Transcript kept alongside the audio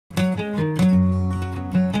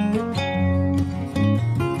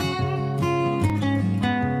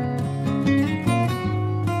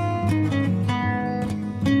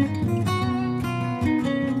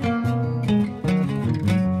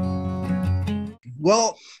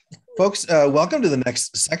Well, folks, welcome to the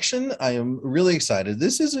next section. I am really excited.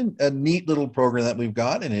 This is a neat little program that we've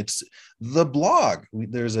got, and it's the blog.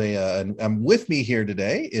 With me here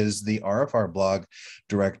today is the RfR Blog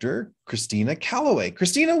Director, Kristina Callaway.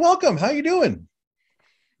 Kristina, welcome. How you doing?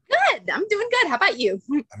 Good. I'm doing good. How about you?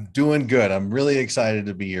 I'm doing good. I'm really excited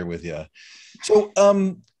to be here with you. So,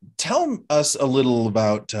 tell us a little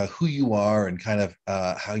about who you are and kind of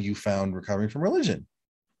how you found recovering from religion.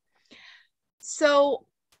 So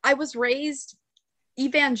I was raised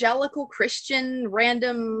evangelical Christian,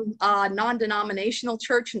 random non-denominational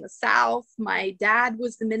church in the South. My dad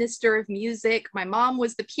was the minister of music. My mom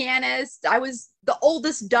was the pianist. I was the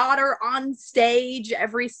oldest daughter on stage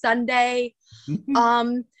every Sunday.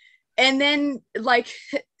 And then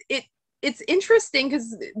it's interesting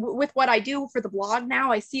because with what I do for the blog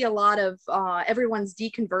now, I see a lot of everyone's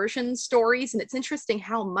deconversion stories, and it's interesting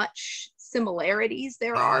how much similarities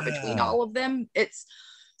there are between all of them. It's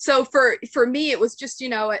so for me, it was just,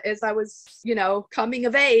 as I was, coming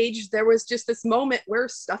of age, there was just this moment where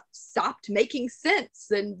stuff stopped making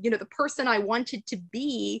sense. And, the person I wanted to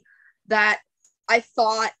be, that I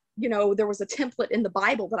thought, there was a template in the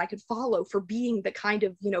Bible that I could follow for being the kind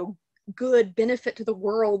of, good benefit to the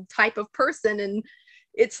world type of person. And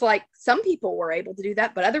it's like some people were able to do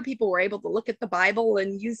that, but other people were able to look at the Bible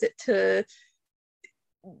and use it to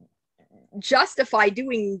justify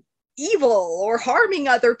doing evil or harming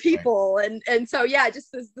other people. And so, yeah,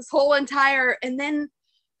 just this whole entire, and then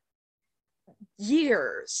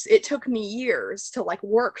it took me years to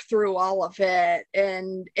work through all of it.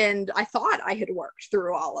 And I thought I had worked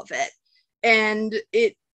through all of it. And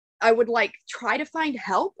I would try to find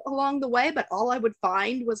help along the way, but all I would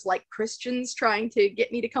find was Christians trying to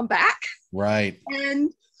get me to come back. Right.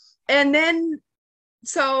 And then,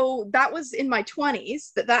 so that was in my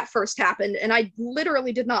 20s that first happened. And I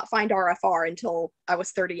literally did not find RfR until I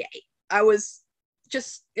was 38. I was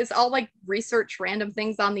just, it's all research random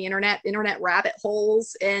things on the internet rabbit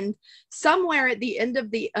holes. And somewhere at the end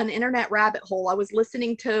of an internet rabbit hole, I was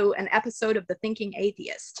listening to an episode of The Thinking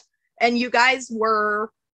Atheist. And you guys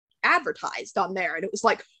were advertised on there, and it was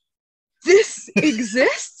like, this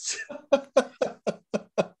exists. Sign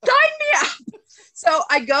me up. So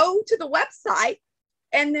I go to the website,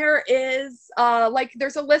 and there is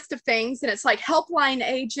there's a list of things, and it's helpline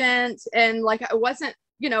agent, and I wasn't,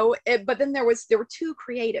 but then there were two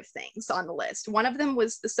creative things on the list. One of them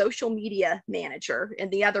was the social media manager,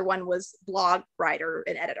 and the other one was blog writer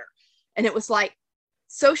and editor. And it was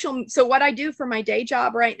so what I do for my day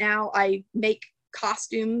job right now, I make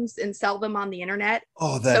costumes and sell them on the internet.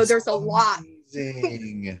 Oh, that's so there's a lot.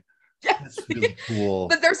 Yeah. That's really cool.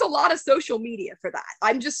 But there's a lot of social media for that.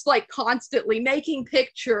 I'm just constantly making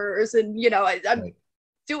pictures, and I'm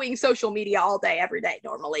doing social media all day, every day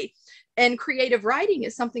normally. And creative writing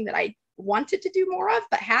is something that I wanted to do more of,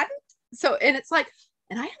 but hadn't. So, and it's and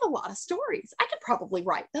I have a lot of stories. I could probably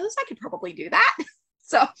write those. I could probably do that.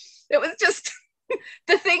 So it was just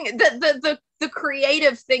the thing, the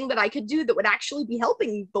creative thing that I could do that would actually be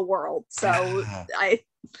helping the world. So I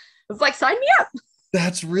was sign me up.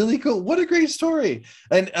 That's really cool. What a great story.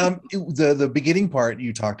 And the beginning part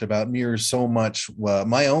you talked about mirrors so much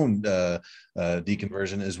my own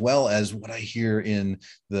deconversion, as well as what I hear in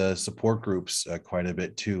the support groups quite a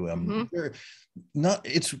bit too.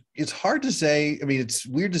 It's hard to say. I mean, it's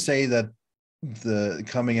weird to say that the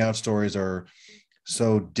coming out stories are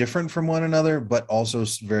so different from one another, but also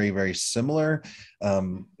very, very similar.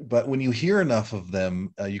 But when you hear enough of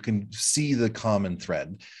them, you can see the common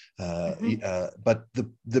thread. But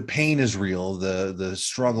the pain is real, the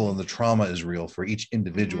struggle and the trauma is real for each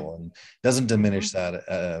individual, and doesn't diminish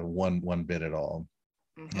that one bit at all.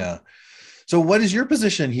 Yeah. So what is your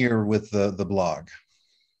position here with the blog?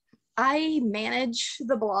 I manage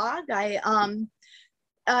the blog.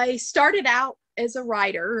 I started out as a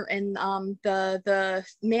writer, and the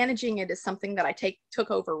managing it is something that I took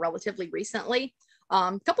over relatively recently,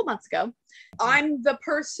 a couple months ago. I'm the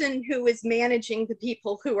person who is managing the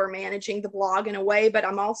people who are managing the blog in a way, but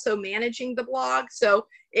I'm also managing the blog. So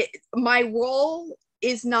my role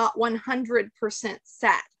is not 100%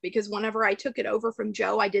 set, because whenever I took it over from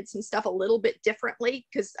Joe, I did some stuff a little bit differently,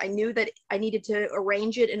 because I knew that I needed to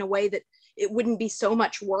arrange it in a way that it wouldn't be so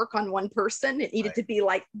much work on one person. It needed to be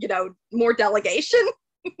more delegation.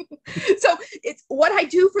 So it's what I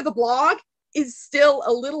do for the blog is still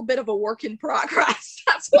a little bit of a work in progress.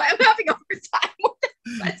 That's why I'm having a hard time with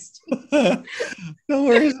questions. No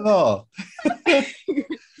worries at all.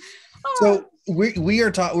 So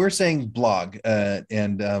we're saying blog,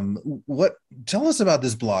 and tell us about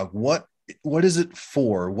this blog. What is it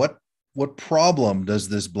for? What problem does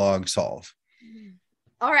this blog solve?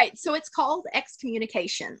 All right, so it's called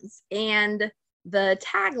Excommunications, and the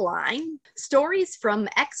tagline, stories from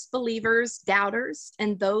ex-believers, doubters,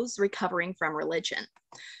 and those recovering from religion.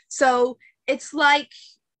 So it's like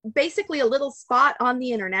basically a little spot on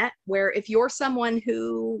the internet where if you're someone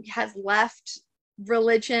who has left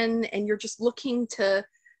religion and you're just looking to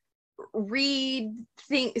read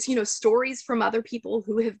things, stories from other people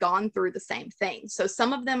who have gone through the same thing. So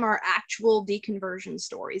some of them are actual deconversion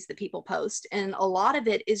stories that people post, and a lot of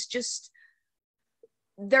it is just,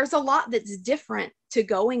 there's a lot that's different to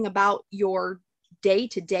going about your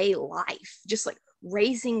day-to-day life, just like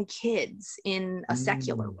raising kids in a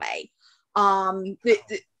secular way.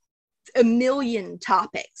 A million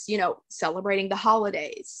topics, celebrating the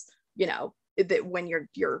holidays, that when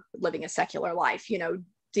you're living a secular life,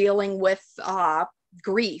 dealing with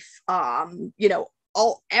grief,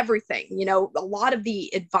 everything, a lot of the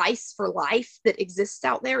advice for life that exists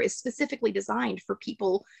out there is specifically designed for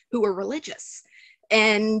people who are religious.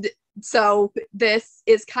 And so this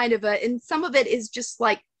is kind of and some of it is just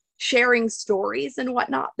like sharing stories and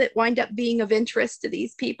whatnot that wind up being of interest to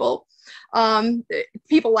these people,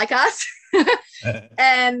 people like us.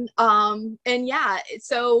 and yeah,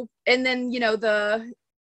 so, and then,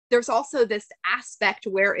 there's also this aspect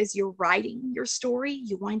where as you're writing your story,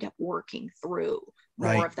 you wind up working through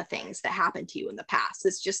more of the things that happened to you in the past.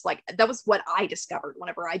 It's just like, that was what I discovered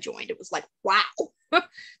whenever I joined. It was like, wow,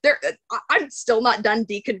 I'm still not done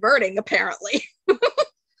deconverting, apparently.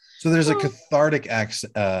 So there's a cathartic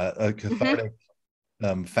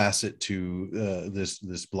facet to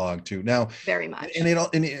this blog too. Now, very much,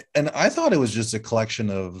 and I thought it was just a collection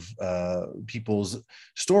of people's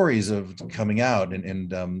stories of coming out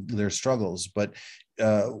and their struggles, but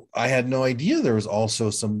I had no idea there was also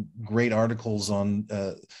some great articles on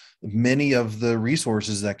many of the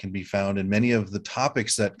resources that can be found and many of the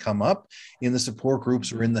topics that come up in the support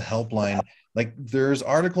groups or in the helpline. Like there's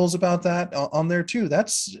articles about that on there too.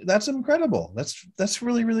 That's incredible. That's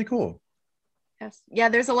really, really cool. Yes. Yeah,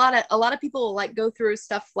 there's a lot of people like go through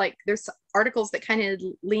stuff, like there's articles that kind of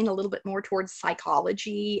lean a little bit more towards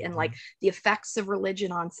psychology and like the effects of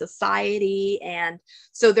religion on society. And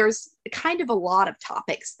so there's kind of a lot of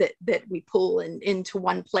topics that we pull into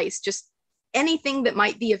one place, just anything that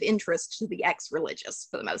might be of interest to the ex-religious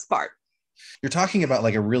for the most part. You're talking about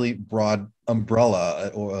like a really broad umbrella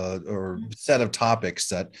or set of topics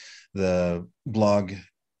that the blog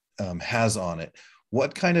has on it.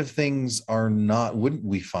 What kind of things wouldn't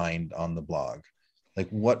we find on the blog? Like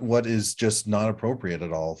what is just not appropriate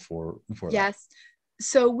at all for yes. That?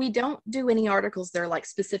 So we don't do any articles that are like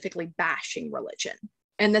specifically bashing religion.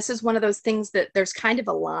 And this is one of those things that there's kind of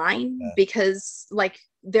a line, because like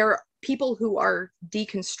there are people who are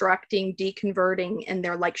deconstructing, deconverting, and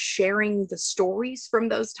they're like sharing the stories from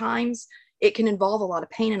those times. It can involve a lot of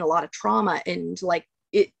pain and a lot of trauma, and like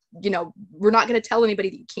we're not going to tell anybody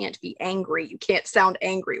that you can't be angry. You can't sound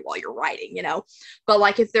angry while you're writing, but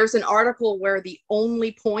like if there's an article where the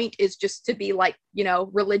only point is just to be like,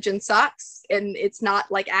 religion sucks, and it's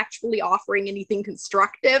not like actually offering anything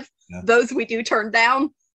constructive, those we do turn down.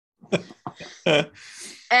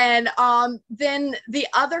 And then the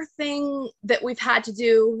other thing that we've had to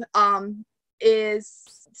do is,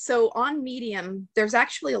 so on Medium, there's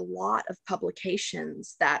actually a lot of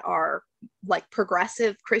publications that are like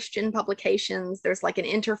progressive Christian publications. There's like an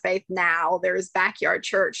Interfaith Now, there's Backyard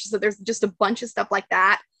Church. So there's just a bunch of stuff like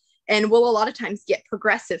that. And we'll a lot of times get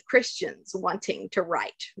progressive Christians wanting to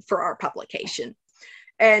write for our publication.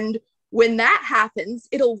 And when that happens,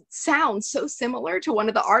 it'll sound so similar to one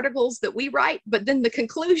of the articles that we write, but then the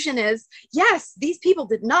conclusion is, yes, these people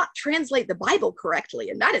did not translate the Bible correctly,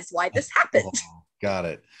 and that is why this happened. Oh, got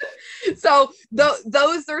it. So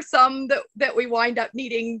those are some that we wind up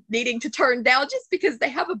needing to turn down, just because they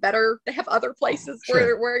have other places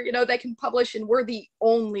where they can publish, and we're the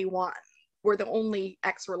only one. We're the only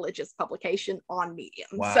ex-religious publication on Medium.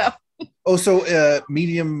 Wow. So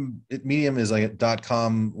Medium is like a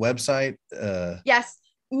 .com website? Yes.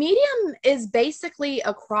 Medium is basically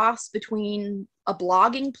a cross between a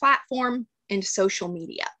blogging platform and social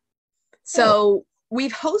media. So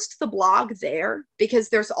we've hosted the blog there because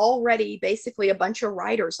there's already basically a bunch of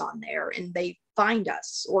writers on there, and they find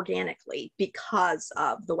us organically because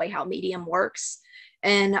of the way how Medium works.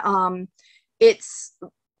 And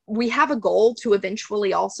we have a goal to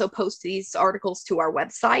eventually also post these articles to our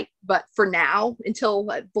website, but for now,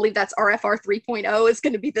 until I believe that's RfR 3.0 is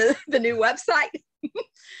going to be the new website.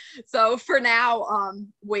 So for now,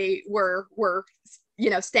 we're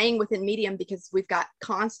staying within Medium because we've got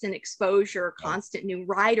constant exposure, constant new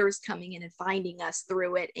writers coming in and finding us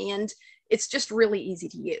through it. And it's just really easy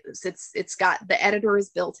to use. It's got, the editor is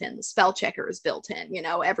built in, the spell checker is built in, you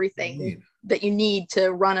know, everything Neat. that you need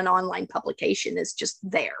to run an online publication is just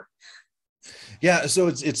there. Yeah, so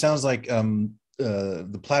it sounds like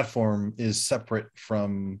the platform is separate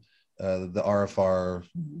from the RfR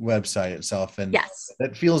website itself, and Yes.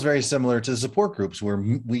 that feels very similar to support groups where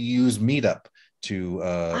we use Meetup to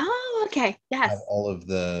Oh, okay. Yes. have all of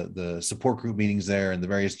the support group meetings there and the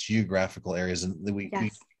various geographical areas, and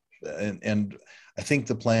Yes. and I think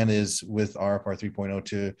the plan is with RfR 3.0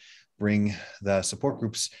 to bring the support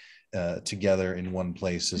groups together in one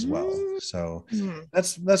place as well. So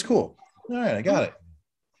that's cool. All right, I got it.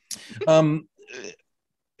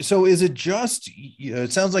 So is it just,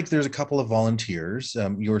 it sounds like there's a couple of volunteers,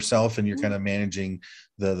 yourself, and you're kind of managing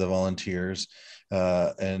the volunteers,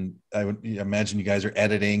 and I would imagine you guys are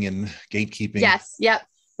editing and gatekeeping. Yes. Yep.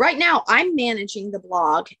 Right now, I'm managing the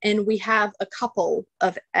blog, and we have a couple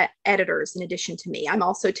of editors in addition to me. I'm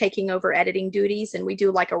also taking over editing duties, and we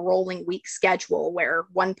do like a rolling week schedule where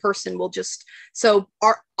one person will just, so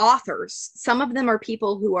our authors, some of them are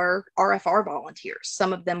people who are RfR volunteers.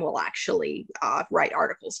 Some of them will actually write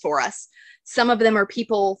articles for us. Some of them are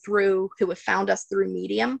people who have found us through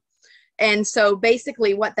Medium. And so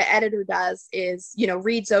basically what the editor does is, you know,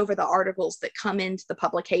 reads over the articles that come into the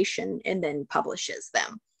publication and then publishes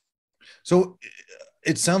them. So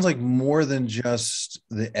it sounds like more than just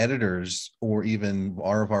the editors or even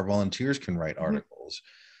RfR volunteers can write articles.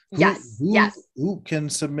 Who can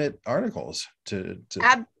submit articles to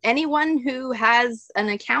anyone who has an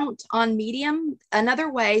account on Medium?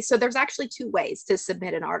 Another way, so there's actually two ways to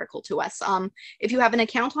submit an article to us. If you have an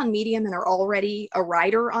account on Medium and are already a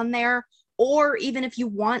writer on there, or even if you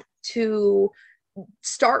want to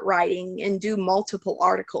start writing and do multiple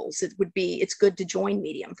articles, it's good to join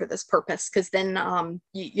Medium for this purpose, because then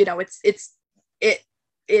you've got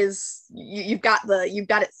it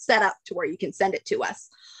set up to where you can send it to us.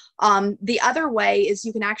 The other way is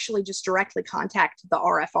you can actually just directly contact the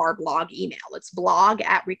RfR blog email. It's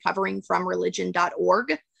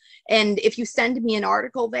blog@recoveringfromreligion.org. And if you send me an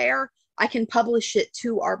article there, I can publish it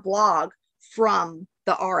to our blog from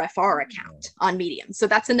the RfR account on Medium. So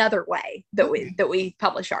that's another way that we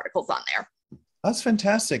publish articles on there. That's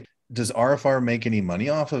fantastic. Does RfR make any money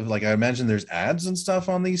off of, like, I imagine there's ads and stuff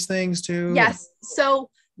on these things too? Yes. So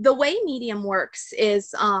the way Medium works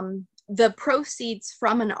is the proceeds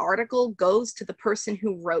from an article goes to the person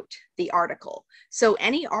who wrote the article. So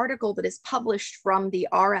any article that is published from the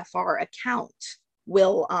RfR account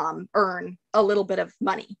will earn a little bit of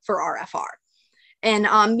money for RfR. And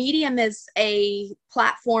Medium is a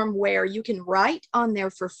platform where you can write on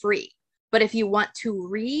there for free. But if you want to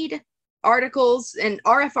read articles, and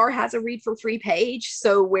RfR has a read for free page,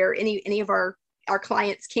 so where any of our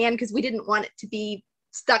clients can, because we didn't want it to be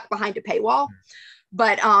stuck behind a paywall.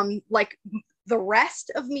 But like the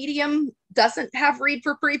rest of Medium doesn't have read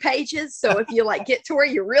for free pages. So if you like get to where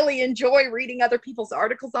you really enjoy reading other people's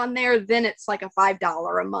articles on there, then it's like a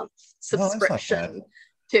 $5 a month subscription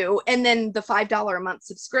too. And then the $5 a month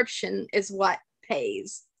subscription is what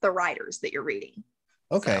pays the writers that you're reading.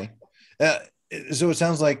 Okay. So it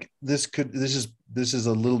sounds like this is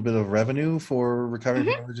a little bit of revenue for Recovering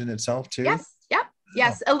from Religion itself too. Yes. Yep.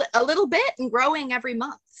 Yes. A little bit, and growing every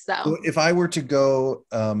month. So if I were to go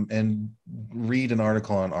and read an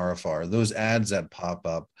article on RfR, those ads that pop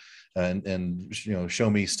up and show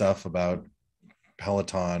me stuff about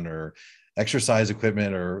Peloton or exercise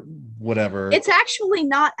equipment or whatever, it's actually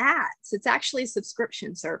not ads. It's actually a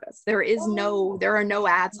subscription service. There are no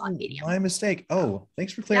ads on Medium. My mistake. Oh,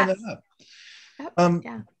 thanks for clearing that up. Yep.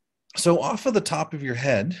 So off of the top of your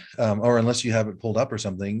head, or unless you have it pulled up or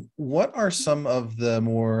something, what are some of the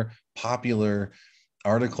more popular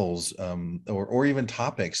articles or even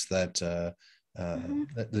topics that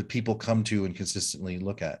that people come to and consistently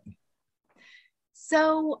look at?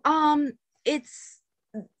 So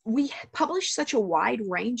we publish such a wide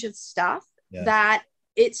range of stuff that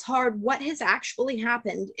it's hard. What has actually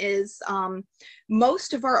happened is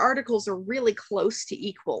most of our articles are really close to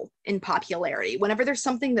equal in popularity. Whenever there's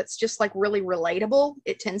something that's just like really relatable,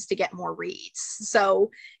 it tends to get more reads.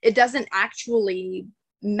 So it doesn't actually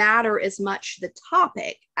matter as much the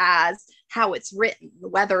topic as how it's written,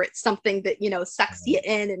 whether it's something that sucks you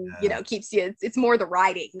in and keeps you. It's more the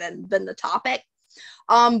writing than the topic.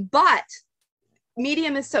 But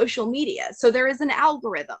Medium is social media, so there is an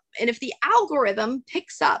algorithm, and if the algorithm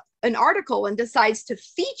picks up an article and decides to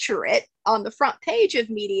feature it on the front page of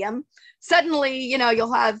Medium, suddenly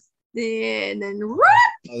you'll have and then a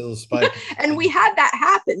little spike. And we had that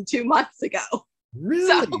happen 2 months ago. Really?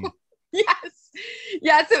 So, yes,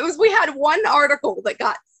 it was. We had one article that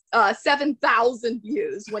got 7,000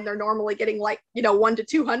 views when they're normally getting like, 1 to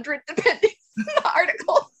 200 depending on the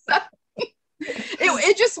article. So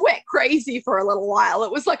it just went crazy for a little while.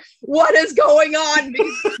 It was like, what is going on?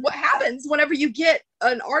 Because what happens whenever you get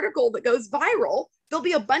an article that goes viral, there'll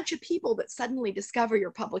be a bunch of people that suddenly discover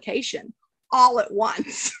your publication all at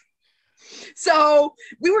once. So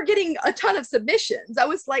we were getting a ton of submissions. I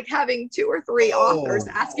was like having 2 or 3 authors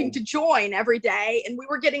asking to join every day. And we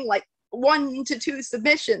were getting like 1 to 2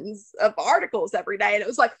 submissions of articles every day. And it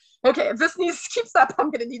was like, okay, if this keeps up,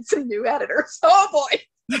 I'm going to need some new editors. Oh boy.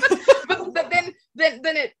 but then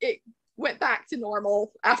it went back to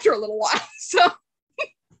normal after a little while. So.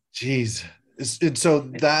 Geez. And so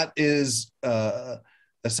that is, that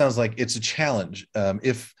sounds like it's a challenge.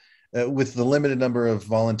 If, with the limited number of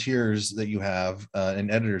volunteers that you have and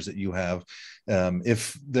editors that you have,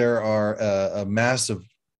 if there are a massive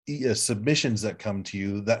submissions that come to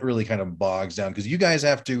you, that really kind of bogs down, because you guys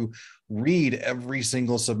have to read every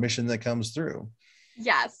single submission that comes through.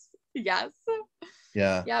 Yes. Yeah.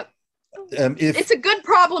 Yep. It's a good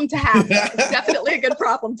problem to have. It's definitely a good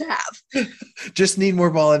problem to have. Just need more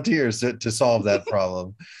volunteers to solve that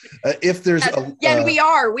problem. If there's and we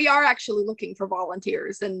are actually looking for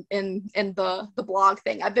volunteers in the blog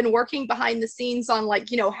thing. I've been working behind the scenes on like,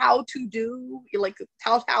 how to do like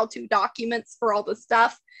how to documents for all the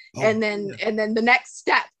stuff. And then the next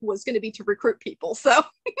step was going to be to recruit people. So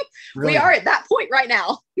we are at that point right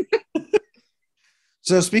now.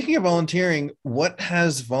 So speaking of volunteering, what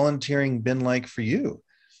has volunteering been like for you?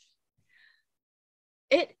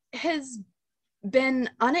 It has been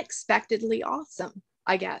unexpectedly awesome,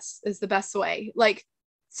 I guess, is the best way. Like,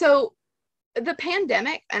 so the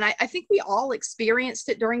pandemic, and I think we all experienced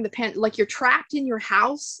it during the like you're trapped in your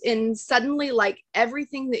house and suddenly like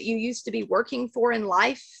everything that you used to be working for in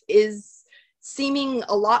life is seeming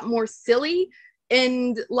a lot more silly.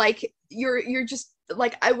 And like, you're just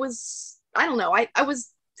like, I don't know. I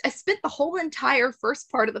spent the whole entire first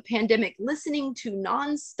part of the pandemic listening to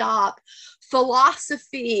nonstop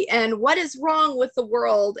philosophy and what is wrong with the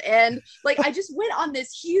world. And like, I just went on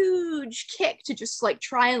this huge kick to just like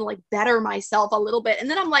try and like better myself a little bit. And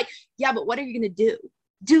then I'm like, yeah, but what are you going to do?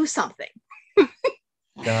 Do something.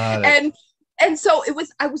 Got it. And so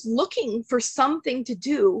I was looking for something to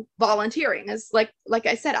do volunteering. As like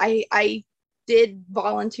I said, I did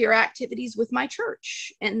volunteer activities with my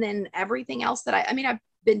church, and then everything else that I've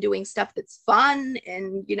been doing stuff that's fun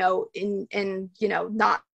and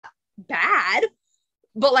not bad,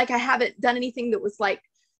 but like I haven't done anything that was like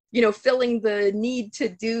filling the need to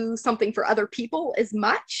do something for other people as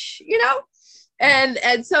much,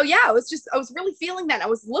 and so yeah, I was really feeling that. I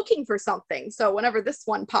was looking for something. So whenever this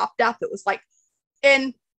one popped up, it was like,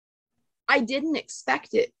 and I didn't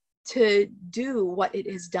expect it to do what it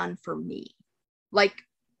has done for me. Like,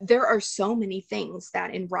 there are so many things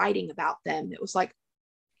that in writing about them, it was like,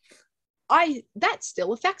 that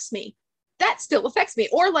still affects me. That still affects me.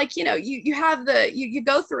 Or like, you have you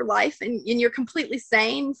go through life and you're completely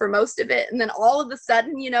sane for most of it. And then all of a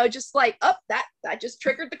sudden, just like, oh, that just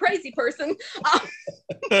triggered the crazy person.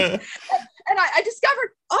 And I discovered,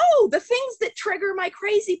 the things that trigger my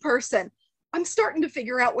crazy person, I'm starting to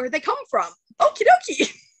figure out where they come from. Okie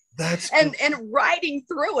dokie. That's and writing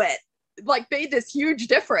through it like made this huge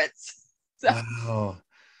difference. So. Wow.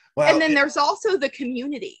 And then there's also the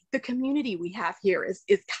community. The community we have here is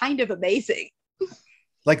kind of amazing.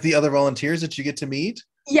 Like the other volunteers that you get to meet?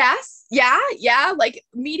 Yes. Yeah. Like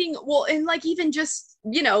meeting, well, and like even just,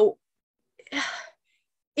 in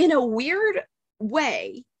a weird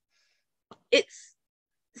way, it's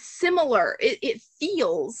similar. It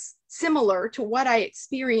feels similar to what I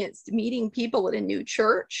experienced meeting people at a new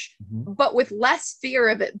church, but with less fear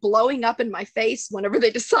of it blowing up in my face whenever they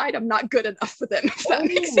decide I'm not good enough for them, if that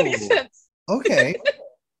makes any sense. Okay.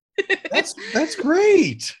 That's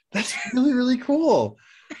great. That's really, really cool.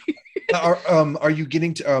 Are you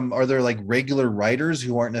getting to, are there like regular writers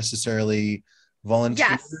who aren't necessarily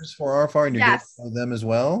volunteers for RfR, and you're getting to know them as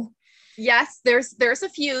well? Yes, there's a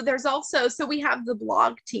few. There's also, so we have the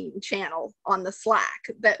blog team channel on the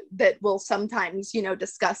Slack that will sometimes,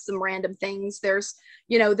 discuss some random things. There's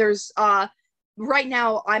right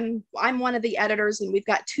now I'm one of the editors, and we've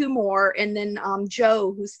got 2 more. And then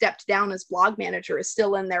Joe, who stepped down as blog manager, is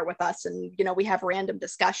still in there with us. And, we have random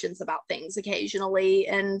discussions about things occasionally.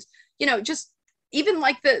 And, just even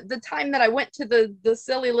like the time that I went to the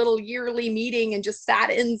silly little yearly meeting and just sat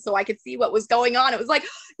in so I could see what was going on, it was like,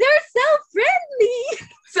 they're so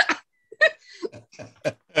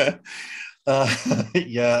friendly.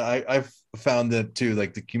 Yeah, I've found that too.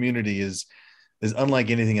 Like the community is unlike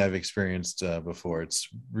anything I've experienced before. It's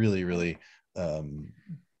really, really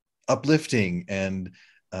uplifting, and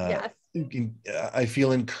Yes. I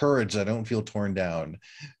feel encouraged. I don't feel torn down.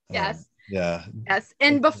 Yes. Yeah. Yes.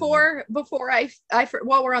 And before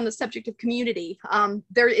while we're on the subject of community,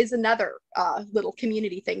 there is another little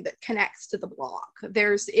community thing that connects to the blog.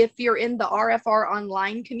 If you're in the RfR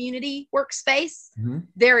online community workspace,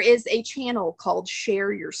 there is a channel called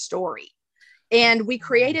Share Your Story. And we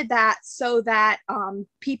created that so that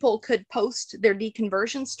people could post their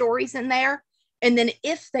deconversion stories in there. And then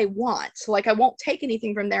if they want, so like I won't take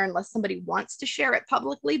anything from there unless somebody wants to share it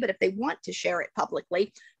publicly, but if they want to share it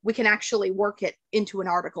publicly, we can actually work it into an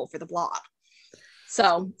article for the blog.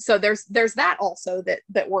 So there's that also that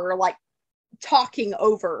we're like talking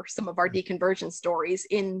over some of our deconversion stories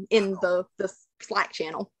in the Slack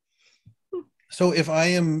channel. So if I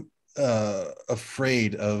am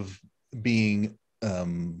afraid of being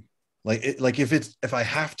if I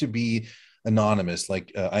have to be anonymous,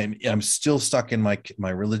 like I'm still stuck in my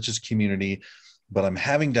religious community, but I'm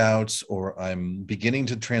having doubts, or I'm beginning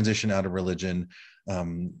to transition out of religion,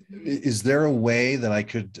 is there a way that I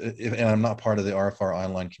could, and I'm not part of the RfR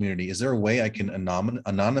online community, is there a way I can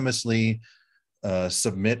anonymously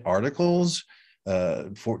submit articles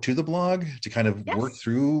to the blog to kind of work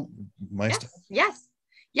through my stuff? Yes.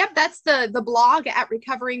 Yep, that's the blog at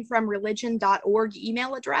recoveringfromreligion.org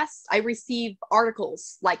email address. I receive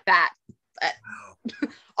articles like that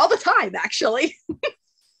all the time, actually.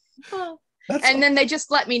 And then they just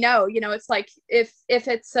let me know, it's like if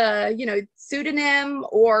it's a pseudonym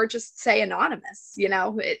or just say anonymous,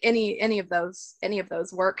 any of those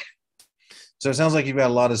work. So it sounds like you've got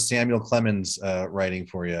a lot of Samuel Clemens writing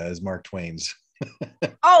for you as Mark Twain's.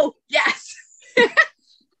 Oh, yes.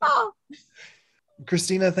 Oh.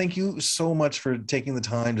 Kristina, thank you so much for taking the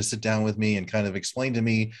time to sit down with me and kind of explain to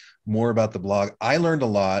me more about the blog. I learned a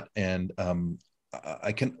lot, and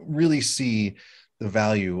I can really see the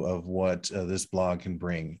value of what this blog can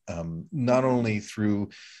bring, not only through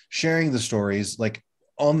sharing the stories, like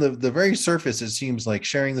on the very surface, it seems like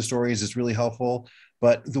sharing the stories is really helpful,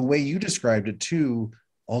 but the way you described it too,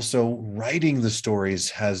 also writing the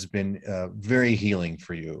stories has been very healing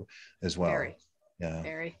for you as well. Very. Yeah.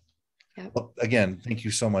 Very. Yep. Well, again, thank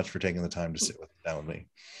you so much for taking the time to sit down with me.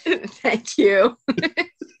 Thank you.